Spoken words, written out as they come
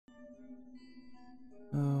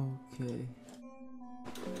Okay.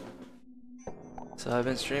 So I've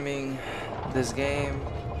been streaming this game,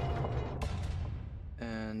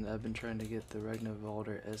 and I've been trying to get the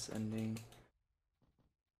Ragnavaldr S ending.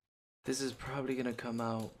 This is probably gonna come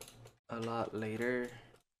out a lot later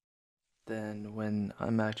than when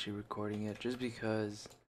I'm actually recording it, just because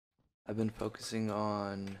I've been focusing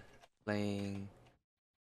on playing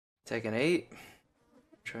Tekken 8,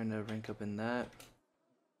 trying to rank up in that,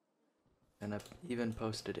 and I've even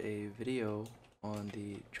posted a video on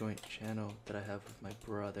the joint channel that I have with my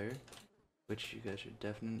brother, which you guys should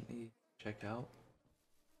definitely check out.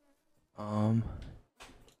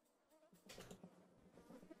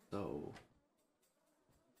 So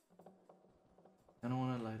I don't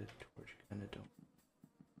want to light a torch, kinda don't.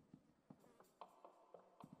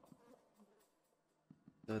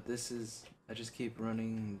 So this is, I just keep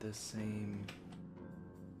running the same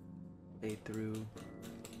playthrough.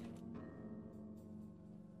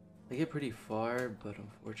 I get pretty far, but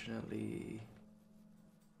unfortunately,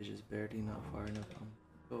 it's just barely not far enough.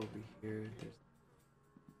 Go over here,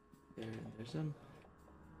 and there's him.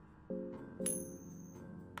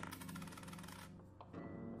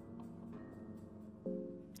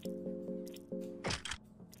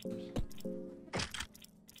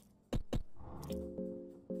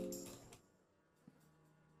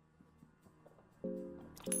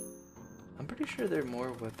 I'm pretty sure there are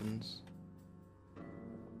more weapons.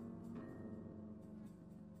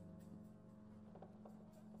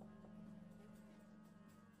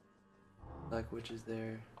 Black Witch is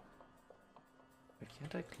there. Wait,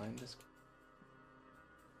 can't I climb this?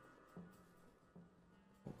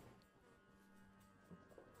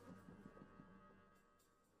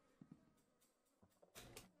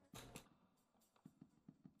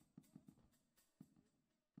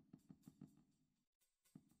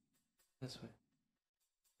 This way.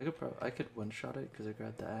 I could one-shot it because I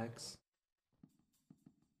grabbed the axe.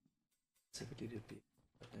 Specifically to be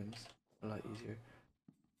limbs a lot easier,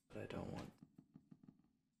 but I don't want.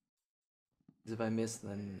 Because if I miss,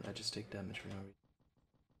 then I just take damage for no reason.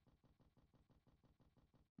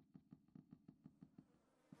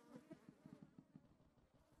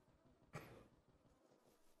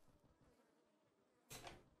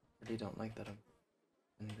 I really don't like that I'm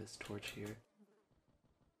in this torch here.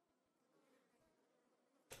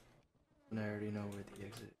 And I already know where the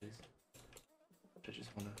exit is. I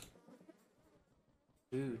just want to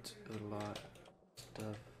loot a lot of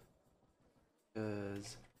stuff.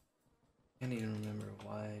 Because I can't even remember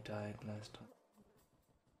why I died last time.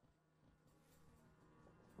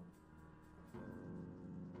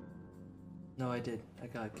 No, I did. I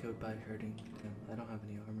got killed by hurting him. I don't have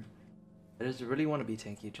any armor. I just really want to be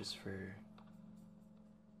tanky just for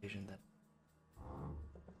occasion that.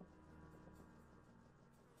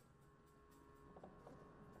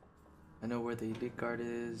 I know where the elite guard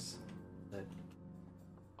is. That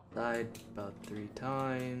died about 3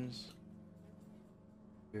 times.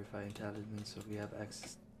 Purifying talisman, so we have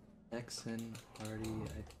Exen, Hardy.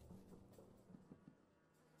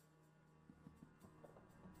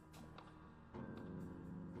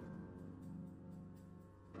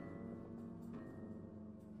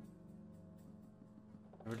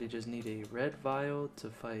 I really just need a red vial to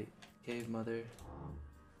fight Cave Mother.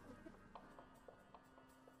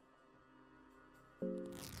 I'm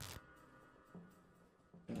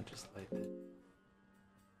gonna just light it.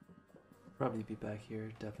 Probably be back here,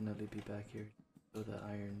 definitely be back here. So the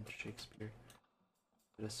Iron Shakespeare.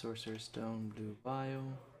 Get a Sorcerer's Stone, blue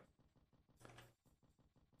vial.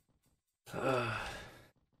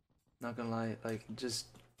 Not gonna lie, like, just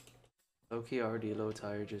low-key already a little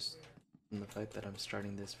tired just from the fact that I'm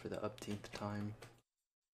starting this for the upteenth time.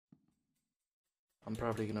 I'm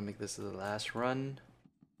probably gonna make this the last run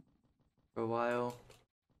for a while.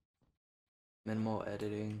 Minimal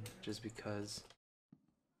editing, just because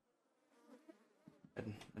I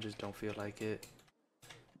just don't feel like it.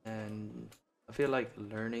 And I feel like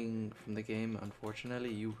learning from the game,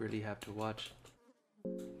 unfortunately, you really have to watch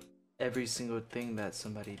every single thing that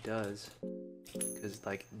somebody does. Because,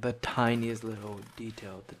 like, the tiniest little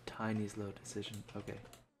detail, the tiniest little decision, okay,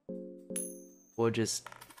 will just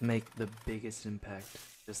make the biggest impact.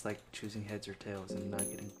 Just like choosing heads or tails and not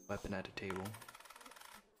getting a weapon at a table.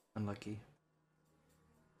 Unlucky.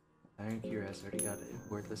 Iron Cuirass already got it.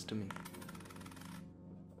 Worthless to me.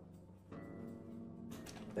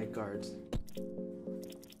 Leg guards.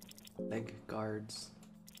 Leg guards.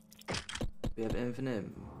 We have infinite.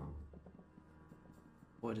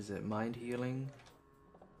 What is it? Mind healing.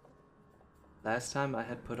 Last time I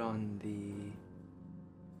had put on the.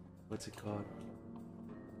 What's it called?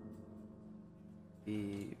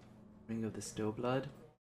 The Ring of the Still Blood.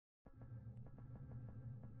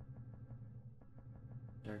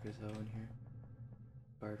 dark as hell in here.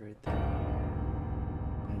 Guard right there.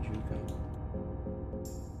 And juke him.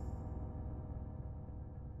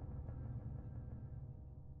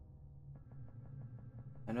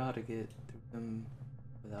 I know how to get through them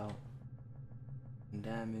without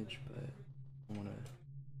damage, but I wanna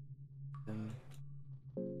them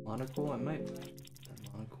monocle. I might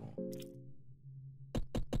that monocle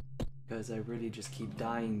because I really just keep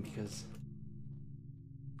dying because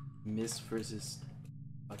miss versus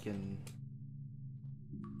fucking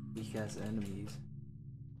weak ass enemies.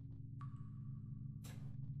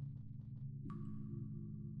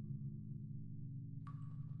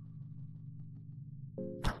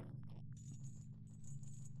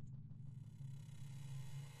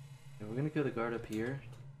 Okay, we're gonna kill the guard up here.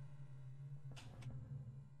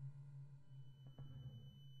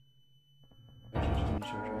 I should just didn't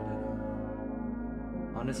charge right at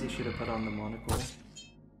him. Honestly, should have put on the monocle.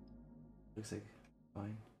 Looks like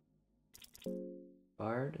fine.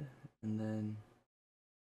 Guard, and then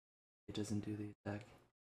it doesn't do the attack.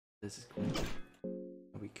 This is cool.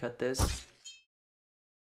 We cut this.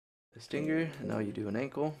 The stinger, and now you do an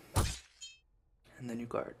ankle. And then you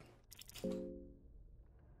guard.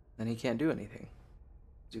 Then he can't do anything.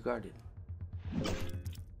 You guarded.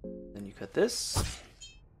 Then you cut this.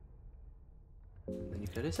 Then you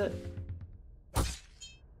cut his head.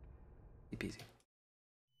 Easy peasy.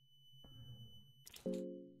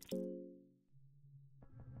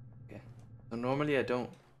 Okay. So normally I don't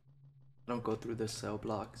go through the cell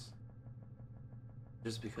blocks.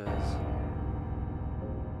 Just because I'm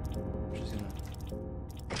just gonna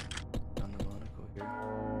on the monocle here.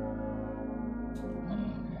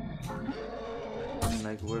 And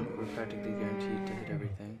like we're practically guaranteed to hit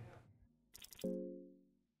everything.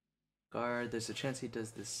 Guard, there's a chance he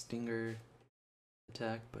does the stinger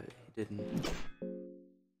attack, but he didn't.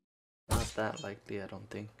 Not that likely, I don't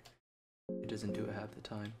think. He doesn't do it half the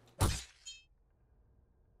time.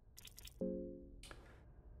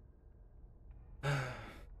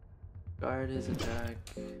 Guard his attack.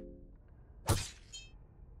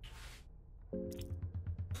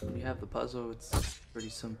 When you have the puzzle, it's pretty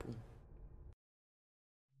simple.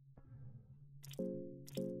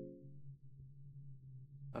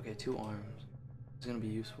 Okay, 2 arms. It's gonna be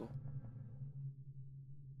useful.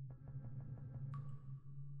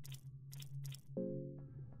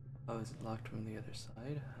 Oh, is it locked from the other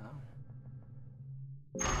side? How?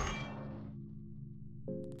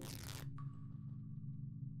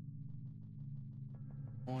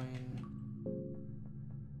 Coin.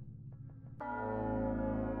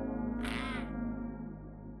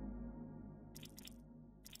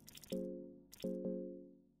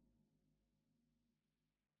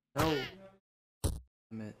 No!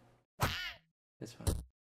 Damn it. It's fine.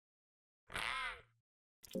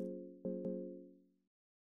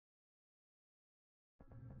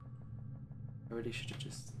 I really should have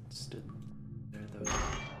just stood there. That was a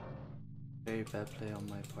very bad play on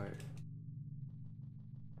my part.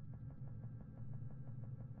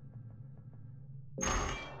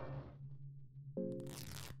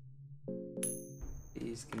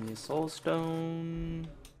 Please give me a soul stone.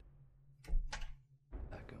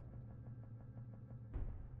 Back up.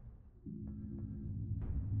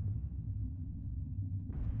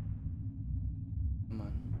 Come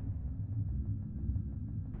on.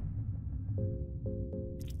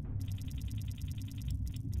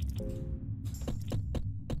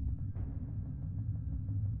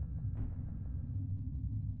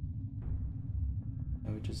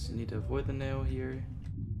 And we just need to avoid the nail here.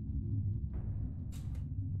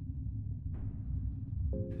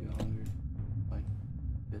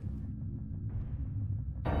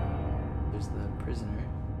 The prisoner.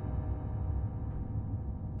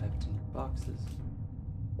 Left in boxes.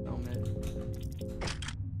 Helmet.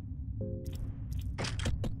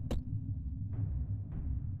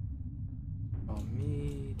 Raw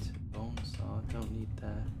meat. Bone saw. Don't need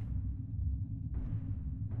that.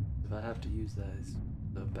 If I have to use that, it's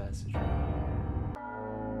the best situation.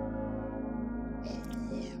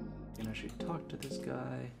 And I should talk to this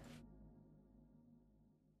guy.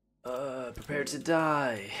 Prepare to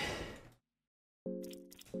die.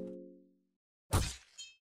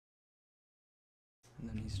 And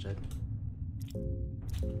then he's dead.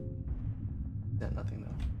 Got nothing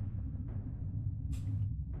though.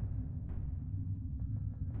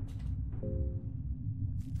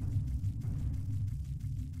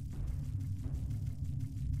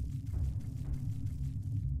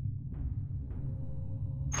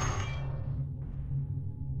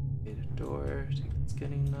 Get a door, take the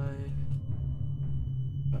skinning knife,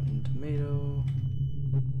 rotten tomato.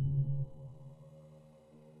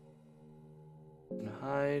 Gonna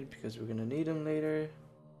hide. right? Because we're gonna need them later.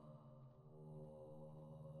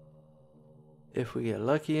 If we get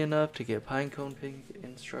lucky enough to get pinecone pig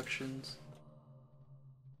instructions.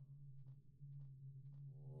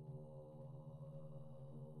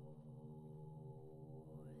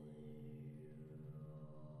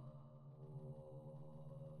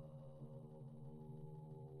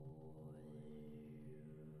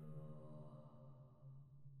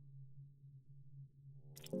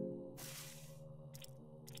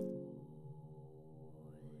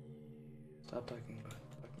 Stop talking about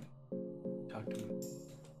it. Talk to me.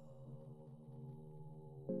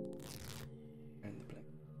 Turn the blink.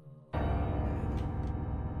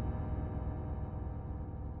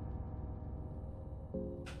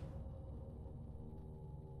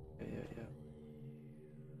 Yeah.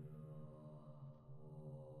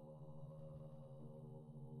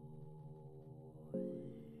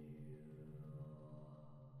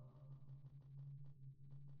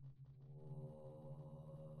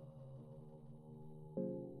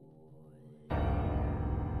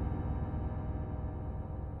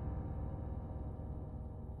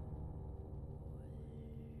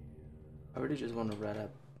 I really just want to rat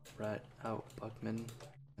out Buckman.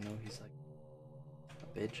 I know he's like a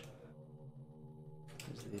bitch.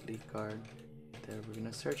 There's the elite guard right there. We're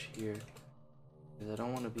gonna search here because I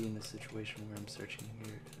don't want to be in the situation where I'm searching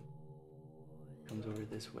here. It comes over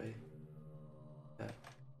this way. Yeah.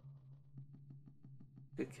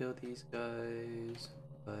 Could kill these guys,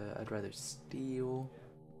 but I'd rather steal.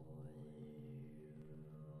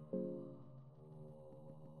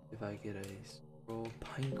 If I get a scroll,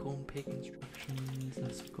 pinecone pig instructions,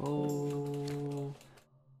 let's go.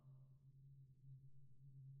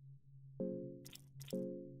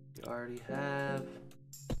 We already have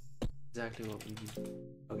exactly what we need.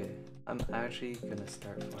 Okay, I'm actually gonna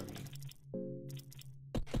start farming.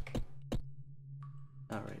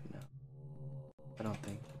 Not right now. I don't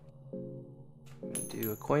think. I'm gonna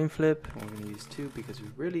do a coin flip, and we're gonna use 2 because we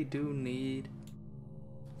really do need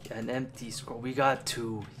an empty scroll. We got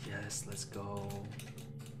 2. Yes, let's go.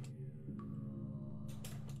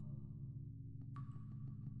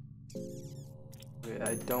 Wait,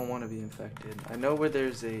 I don't want to be infected. I know where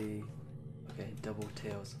there's a... Okay, double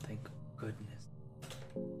tails. Thank goodness.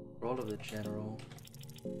 Roll of the general.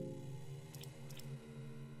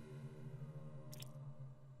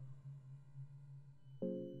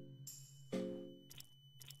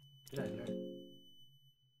 Did I learn?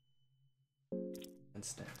 And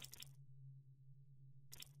snap.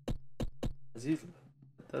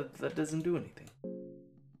 That doesn't do anything.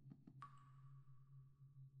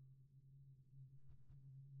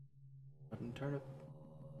 Button turnip.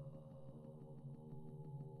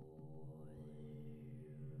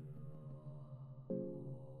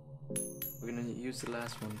 We're gonna use the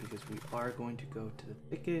last one because we are going to go to the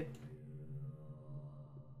thicket.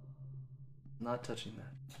 Not touching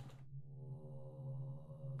that.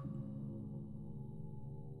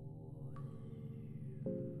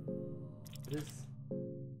 What is?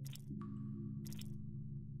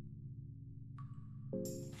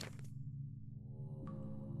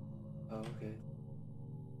 Oh, okay.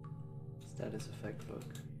 Status effect book.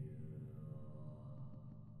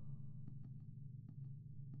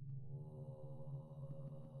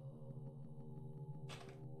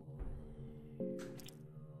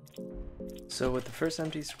 So with the first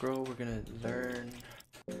empty scroll, we're gonna learn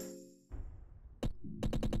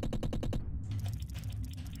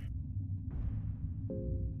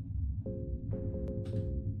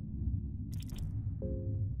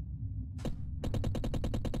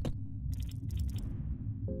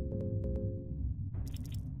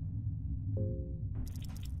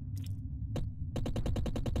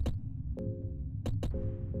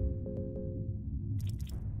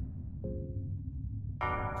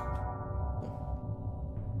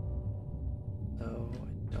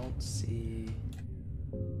see.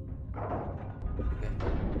 Okay.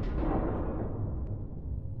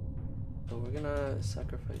 So we're gonna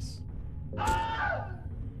sacrifice.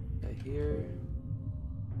 Okay, here.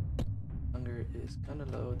 Hunger is kind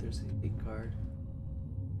of low. There's a big card.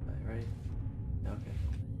 Right? Okay.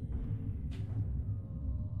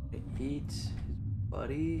 Eat his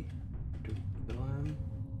buddy to kill him.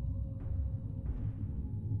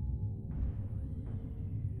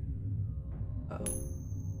 Uh-oh.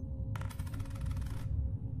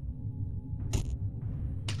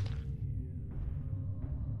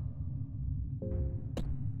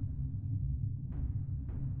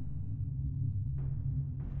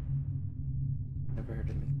 Never heard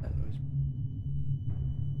him make that noise.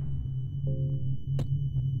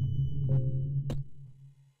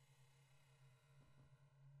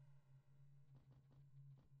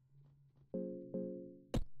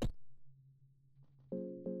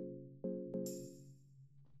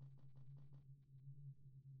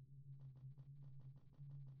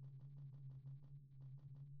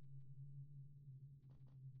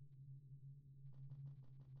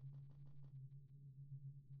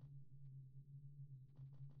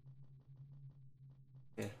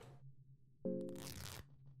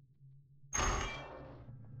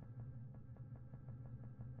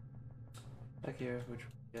 back here, which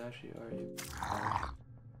we actually already found.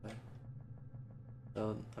 Okay.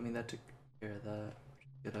 So, I mean, that took care of that.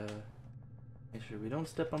 Gotta make sure we don't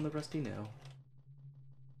step on the rusty nail.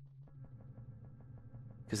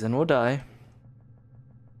 Because then we'll die.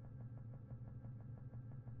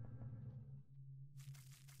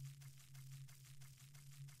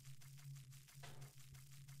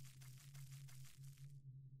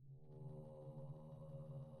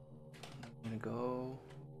 I'm gonna go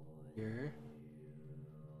here.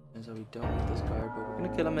 And so we don't need this guard, but we're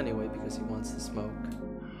gonna kill him anyway because he wants the smoke.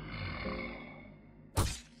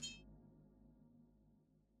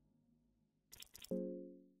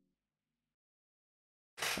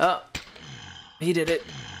 Oh! He did it!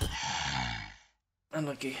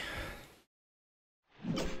 Unlucky.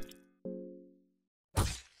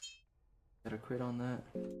 Got a crit on that.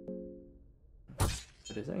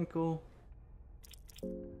 Hit his ankle.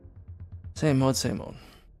 Same mode, same mode.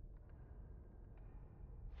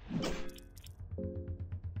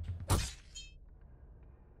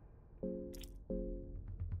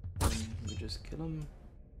 We just kill him.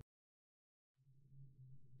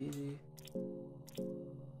 Easy.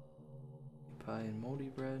 Pie and moldy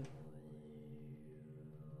bread.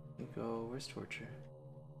 We go. Where's torture?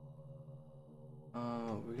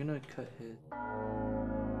 We're gonna cut his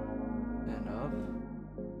hand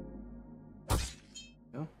off.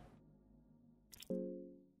 Go.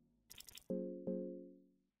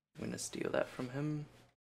 I'm gonna steal that from him.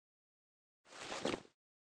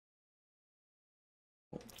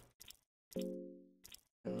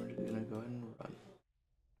 And we're just gonna go ahead and run.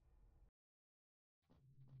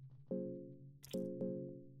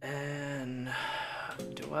 And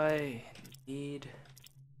do I need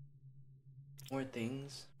more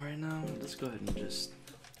things right now? Let's go ahead and just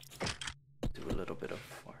do a little bit of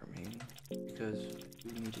farming because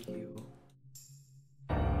we need to heal.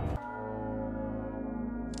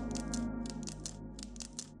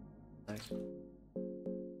 Nice.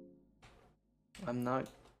 I'm not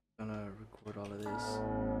gonna record all of this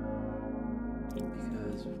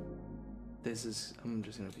because this is, I'm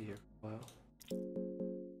just gonna be here for a while.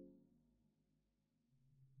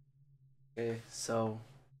 Okay, so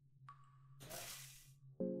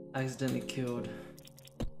I accidentally killed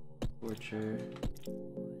Torture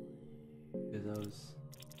because I was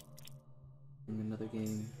in another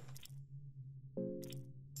game.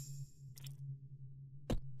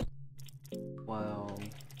 While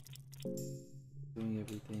doing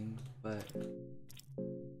everything, but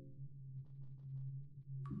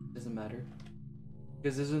doesn't matter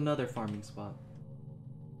because there's another farming spot.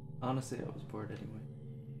 Honestly, I was bored anyway.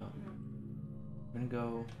 I'm gonna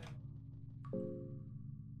go.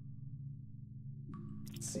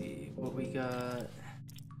 Let's see what we got.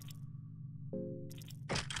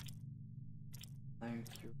 Iron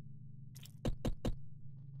cure.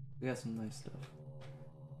 We got some nice stuff.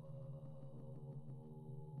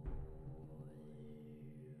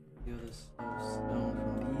 Steal this stone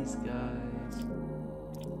from these guys.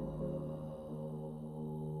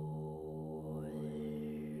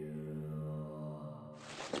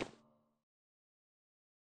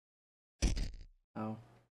 Oh.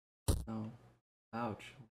 No.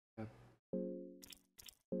 Ouch. Yep.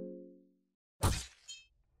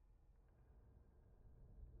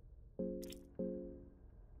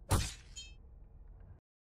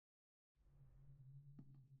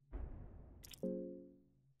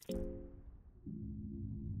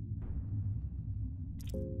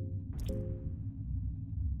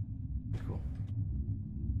 Cool.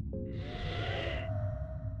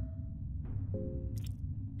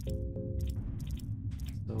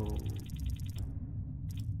 So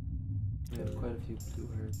we have quite a few blue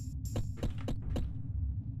herbs.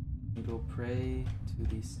 We go pray to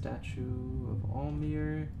the statue of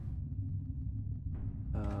Almir.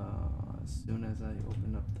 As soon as I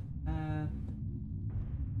open up the path.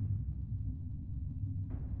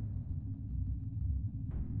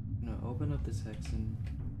 I'm gonna open up this hexen.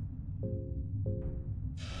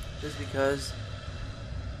 Just because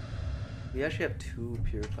we actually have 2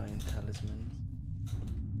 purifying talismans.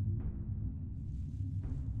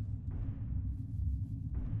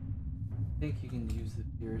 I think you can use the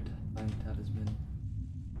purifying talisman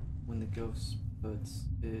when the ghost puts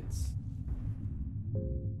its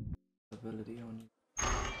ability on you.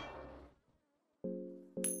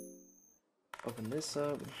 Open this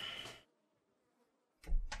up.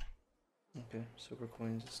 Okay, silver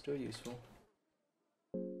coins is still useful.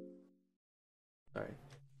 Sorry.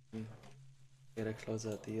 Gotta close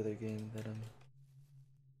out the other game that I'm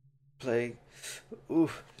playing. Ooh.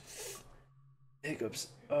 Hiccups.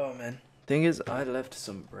 Oh man. Thing is, I left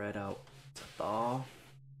some bread out to thaw.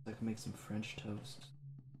 I can make some French toast.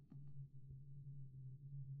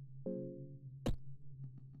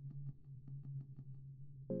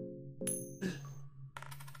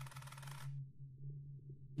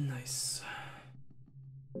 Nice.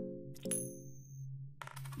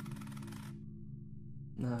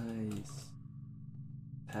 Nice.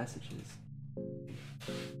 Passages.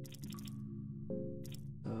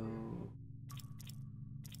 So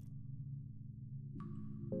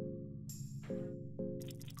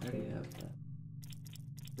I already have that.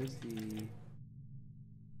 Where's the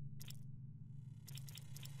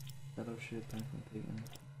fellowship and from pagan?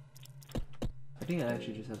 I think I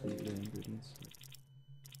actually just have the ingredients.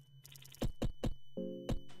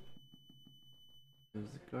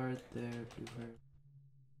 There's the guard there, blue heart.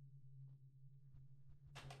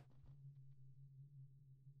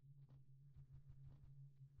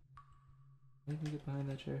 I can get behind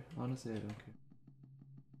that chair. Honestly, I don't care.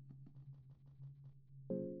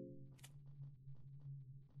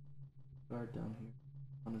 Guard down here.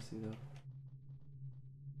 Honestly, though,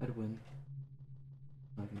 I'd win.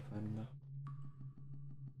 I'm not gonna fight him though.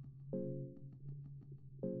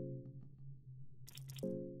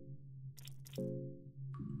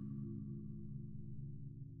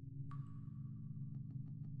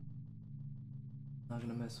 Not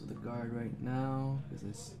gonna mess with the guard right now because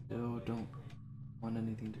I still don't want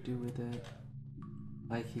anything to do with it.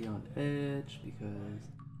 High key on edge because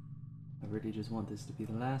I really just want this to be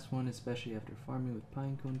the last one, especially after farming with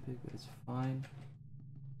Pinecone Pig, but it's fine.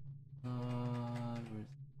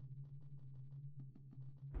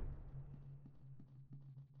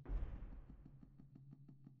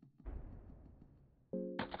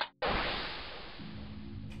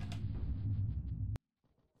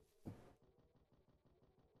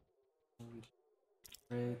 Where's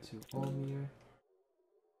pray to Olmir.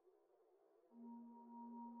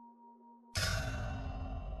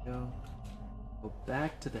 Go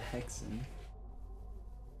back to the Hexen.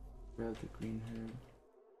 Grab the green herb.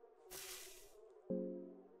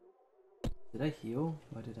 Did I heal?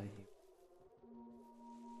 Why did I heal?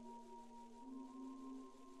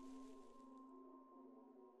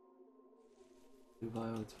 Blue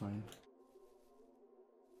vial, it's fine.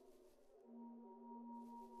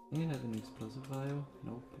 I think I have an explosive vial.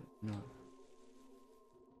 Nope, not.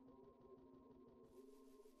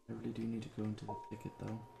 I really do need to go into the thicket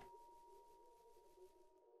though.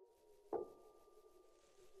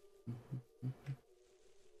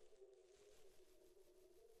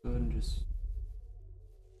 Go ahead and just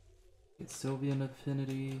get Sylvian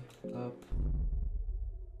affinity up.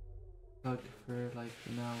 Hug for like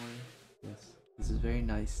an hour. Yes, this is very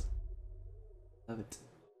nice. Love it.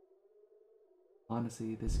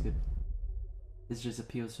 Honestly, this just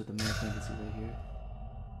appeals to the male fantasy right here.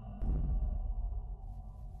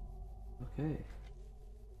 Okay.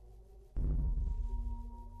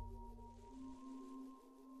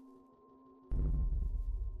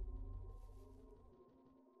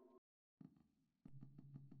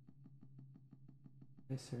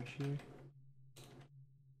 Can I search here?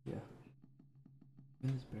 Yeah.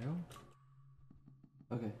 In this barrel?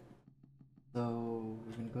 Okay. So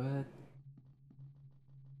we're gonna go ahead.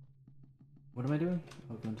 What am I doing?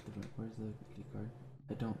 Oh, going to the right. Where's the key card?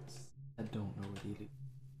 I don't know where the elite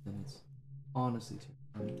then it's honestly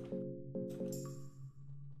terrifying.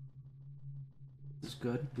 This is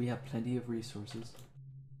good. We have plenty of resources.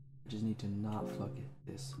 I just need to not fuck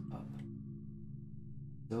this up.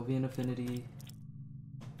 Sylvian affinity.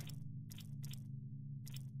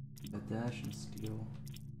 A dash and steel.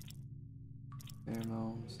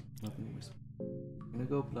 Pheromones. Nothing whisper. I'm gonna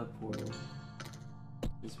go blood portal.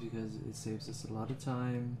 Just because it saves us a lot of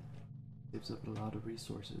time, saves up a lot of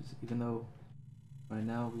resources, even though right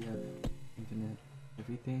now we have infinite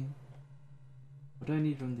everything. What do I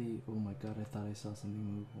need from the... Oh my god, I thought I saw something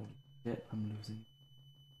move. Holy shit, I'm losing.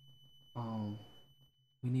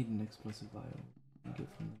 We need an explosive vial. We get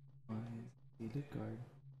from my elite guard.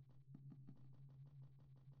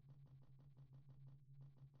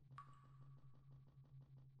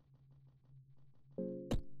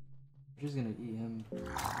 I'm just gonna eat him.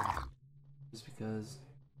 Just because.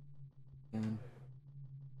 And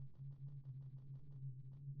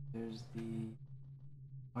there's the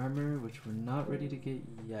armor, which we're not ready to get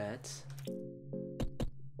yet.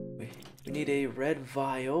 Wait, we need a red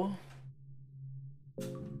vial.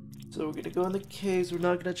 So we're gonna go in the caves. We're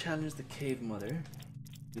not gonna challenge the cave mother.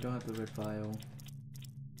 We don't have the red vial.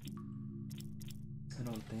 I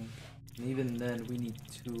don't think. And even then, we need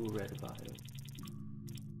 2 red vials.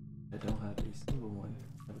 I don't have a single one.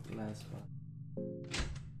 I have a glass vial.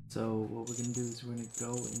 So what we're gonna do is we're gonna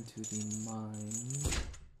go into the mine.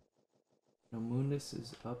 No, Moonless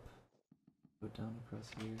is up. Go down across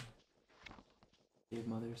here. Cave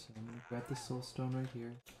Mother, so I'm gonna grab the Soul Stone right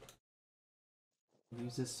here.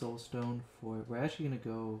 Use this Soul Stone for. We're actually gonna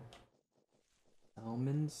go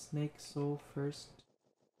Almond Snake Soul first.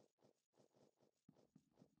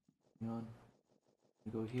 Hang on.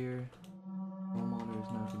 Go here. Vok'Lor is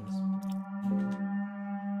now gonna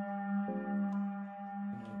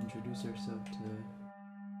introduce ourselves to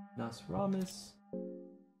Nasramis.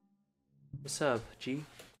 What's up, G?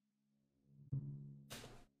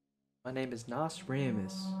 My name is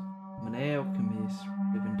Nasramis. I'm an alchemist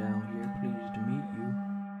living down here. Pleased to meet you.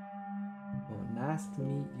 Oh, nice to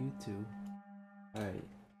meet you too. Alright.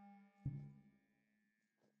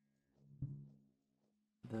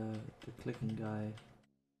 The clicking guy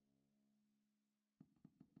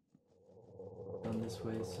done this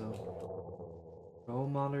way, so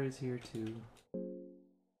Vok'Lor is here too.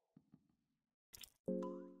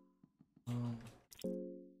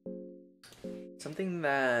 Something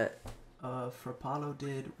that Frapalo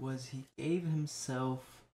did was he gave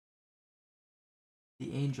himself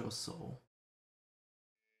the Angel Soul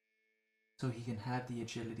so he can have the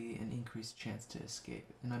agility and increased chance to escape.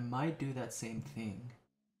 And I might do that same thing.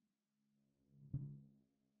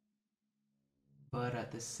 But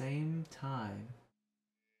at the same time,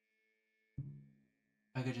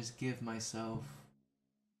 I could just give myself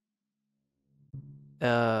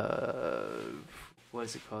what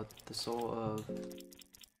is it called? The soul of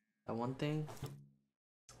that one thing.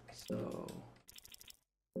 So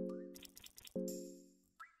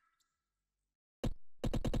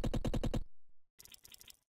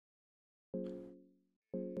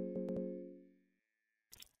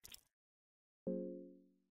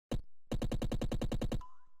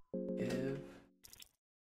give.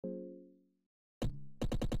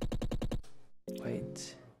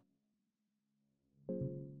 Wait.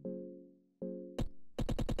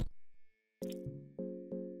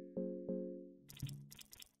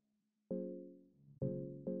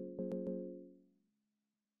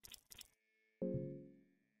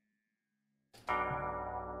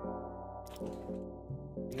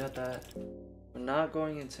 We got that. We're not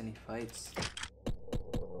going into any fights.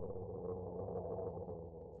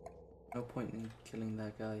 No point in killing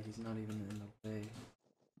that guy. He's not even in the way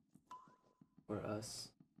for us.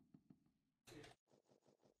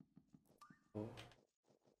 Oh.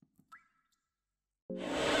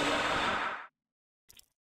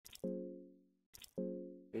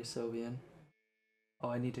 Hey, Sovian. Oh,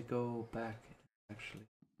 I need to go back, actually.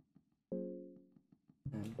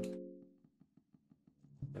 And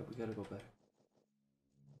yeah, we gotta go back.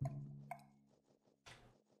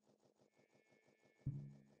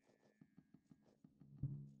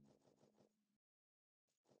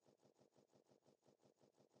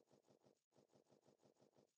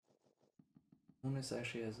 Moonus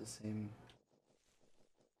actually has the same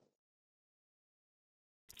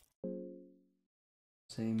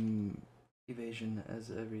evasion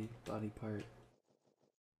as every body part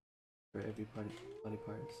for every body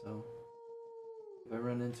part, so if I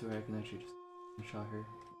run into her I can actually just shot her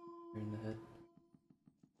in the head.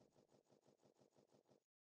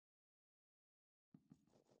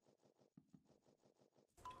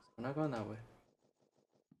 We're not going that way.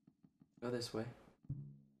 Go this way.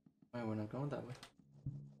 Alright, we're not going that way.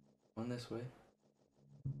 Going this way.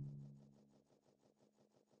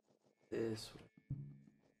 This way.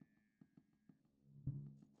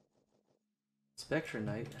 Spectre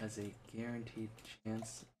Knight has a guaranteed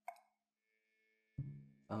chance.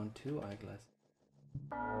 Found 2 eyeglasses.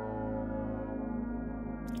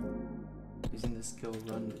 Using the skill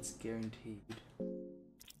run, it's guaranteed.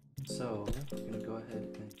 So, we're gonna go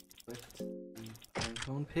ahead and lift the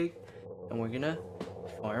Cone Pig, and we're gonna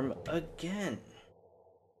farm again.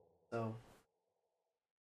 So,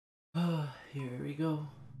 here we go.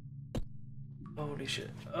 Holy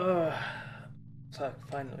shit. Fuck,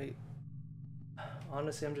 finally.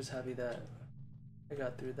 Honestly, I'm just happy that I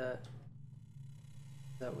got through that.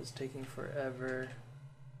 That was taking forever.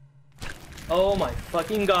 Oh my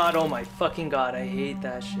fucking god, oh my fucking god, I hate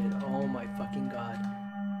that shit. Oh my fucking god.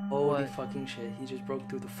 Holy fucking shit, he just broke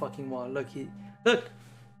through the fucking wall. Look, look!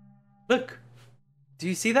 Look! Do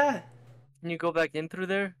you see that? Can you go back in through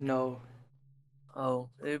there? No. Oh,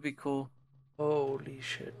 it'd be cool. Holy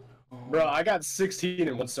shit. Oh. Bro, I got 16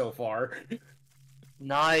 in one so far.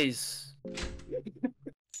 Nice.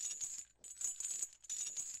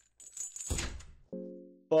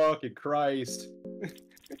 Fucking Christ.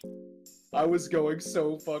 I was going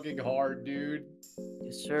so fucking hard, dude.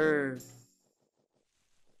 Yes, sir.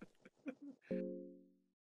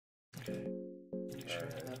 Okay. Make sure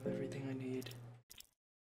I have everything I need.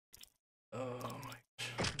 Oh.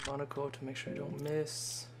 monocle to make sure I don't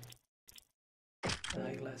miss.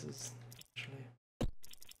 Eyeglasses, actually.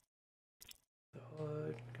 The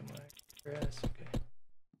hood, come on, grass, okay.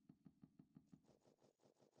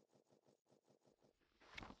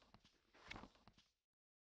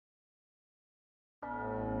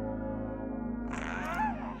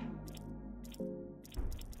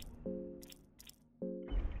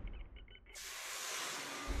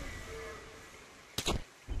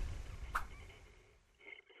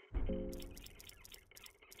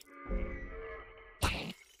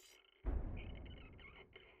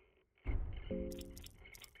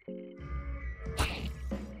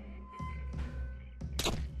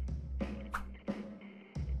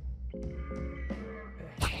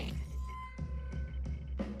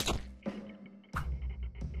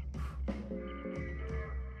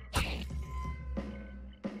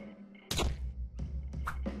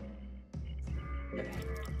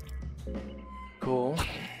 Cool.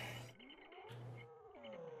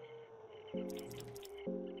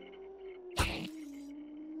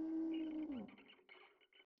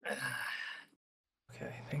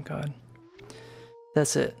 Okay, thank God.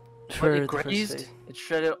 That's it for What, it the first grazed? phase. It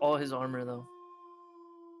shredded all his armor though.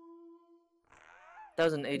 That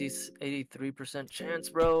was an 83% chance,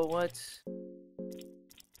 bro. What?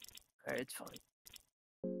 Alright, it's fine.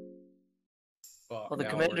 Fuck, Oh, the now we're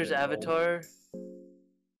commander's getting old. avatar.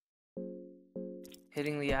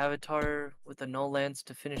 Hitting the avatar with a no lance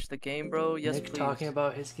to finish the game, bro. Yes, Nick please. talking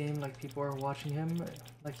about his game like people are watching him,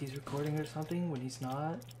 like he's recording or something when he's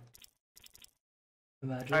not.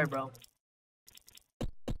 Imagine. Alright, bro.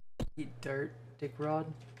 Eat dirt, dick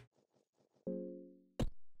rod.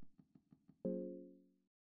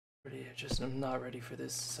 Ready? I'm not ready for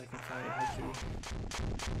this second fight. High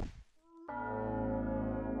key.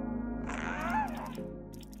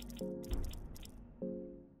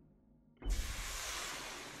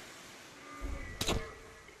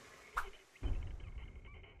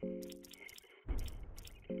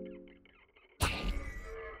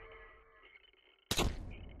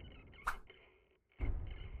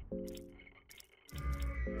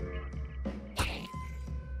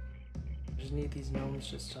 I just need these gnomes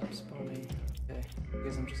to stop spawning. Okay, I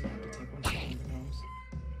guess I'm just gonna have to take one shot from the gnomes.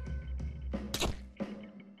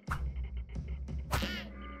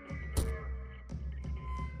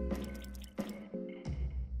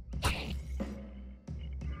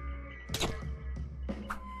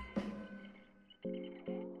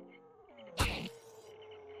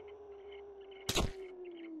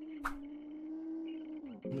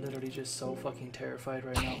 I'm literally just so fucking terrified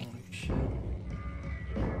right now. Holy shit.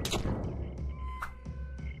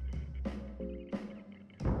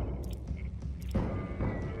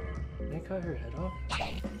 Did I cut her head off?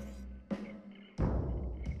 Fine.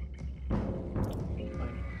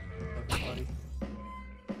 Everybody.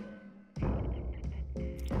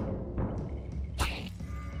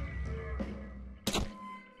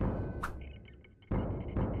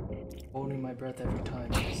 Holding my breath every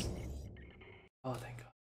time. Yes. Oh, thank God.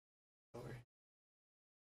 Over.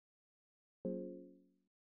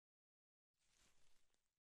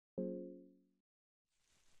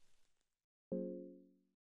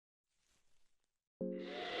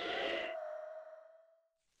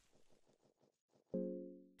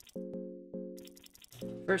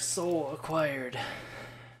 First soul acquired.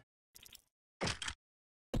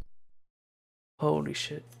 Holy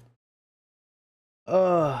shit.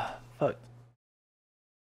 Fuck.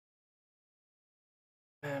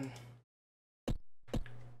 Man.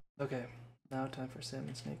 Okay, now time for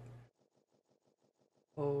salmon snake.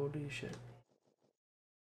 Holy shit.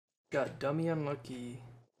 Got dummy unlucky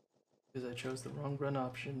because I chose the wrong run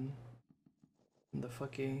option. And the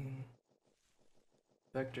fucking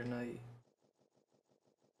Vector Knight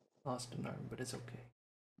lost an arm, but it's okay.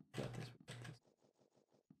 We got this, we got this.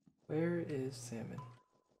 Where is salmon?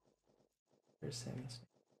 Where's salmon snake?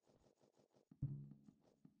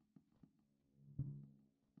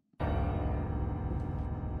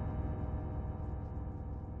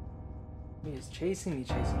 He is chasing me,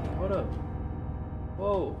 Hold up.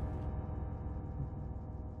 Whoa.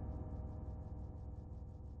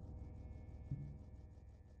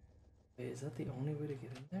 Wait, is that the only way to get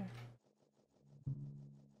in there?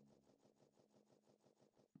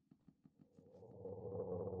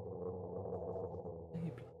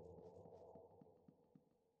 Maybe.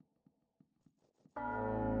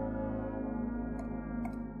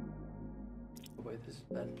 Oh wait, this is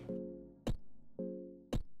bad.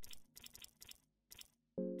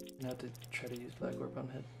 I have to try to use Black Orb on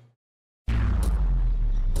head.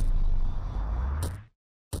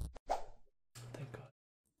 Thank God.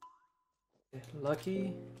 Okay,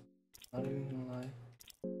 lucky. Not even gonna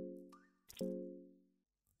lie.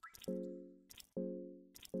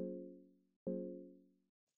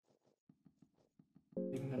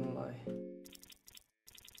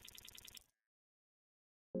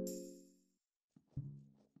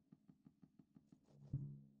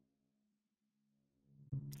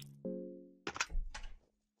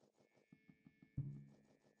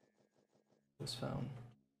 was found.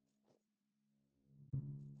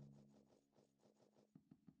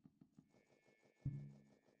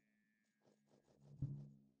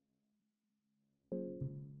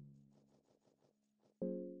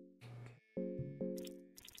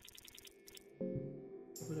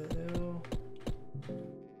 What I do?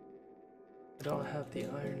 I don't have the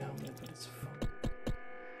iron helmet, but it's fun.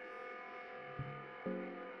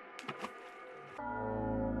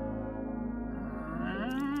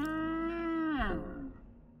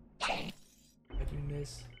 I do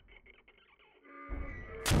miss.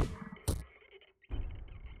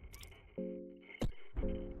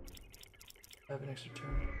 I have an extra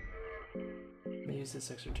turn. I'm gonna use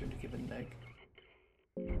this extra turn to give it an egg.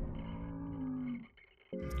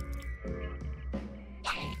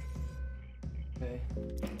 Okay,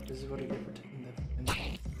 this is what I get for taking the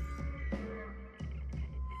end.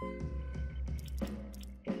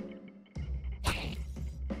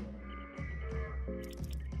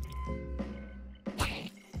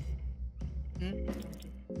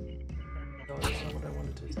 No, that's not what I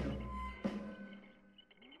wanted to do.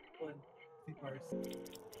 What?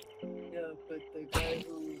 Yeah, but the guy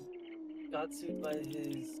who got sued by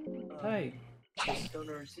his Hey!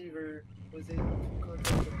 donor receiver was able to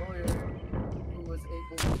contact a lawyer who was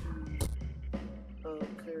able to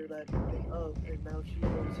clear that thing up, and now she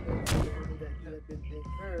owes him the money that he had been paying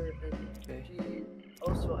her, and Okay. she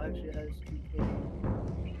also actually has to pay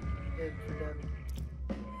him for damage.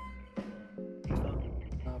 So,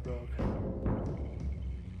 Nah, bro, okay.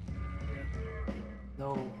 yeah.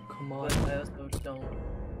 No, come on. But I also don't.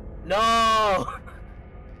 No!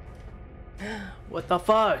 What the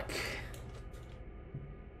fuck?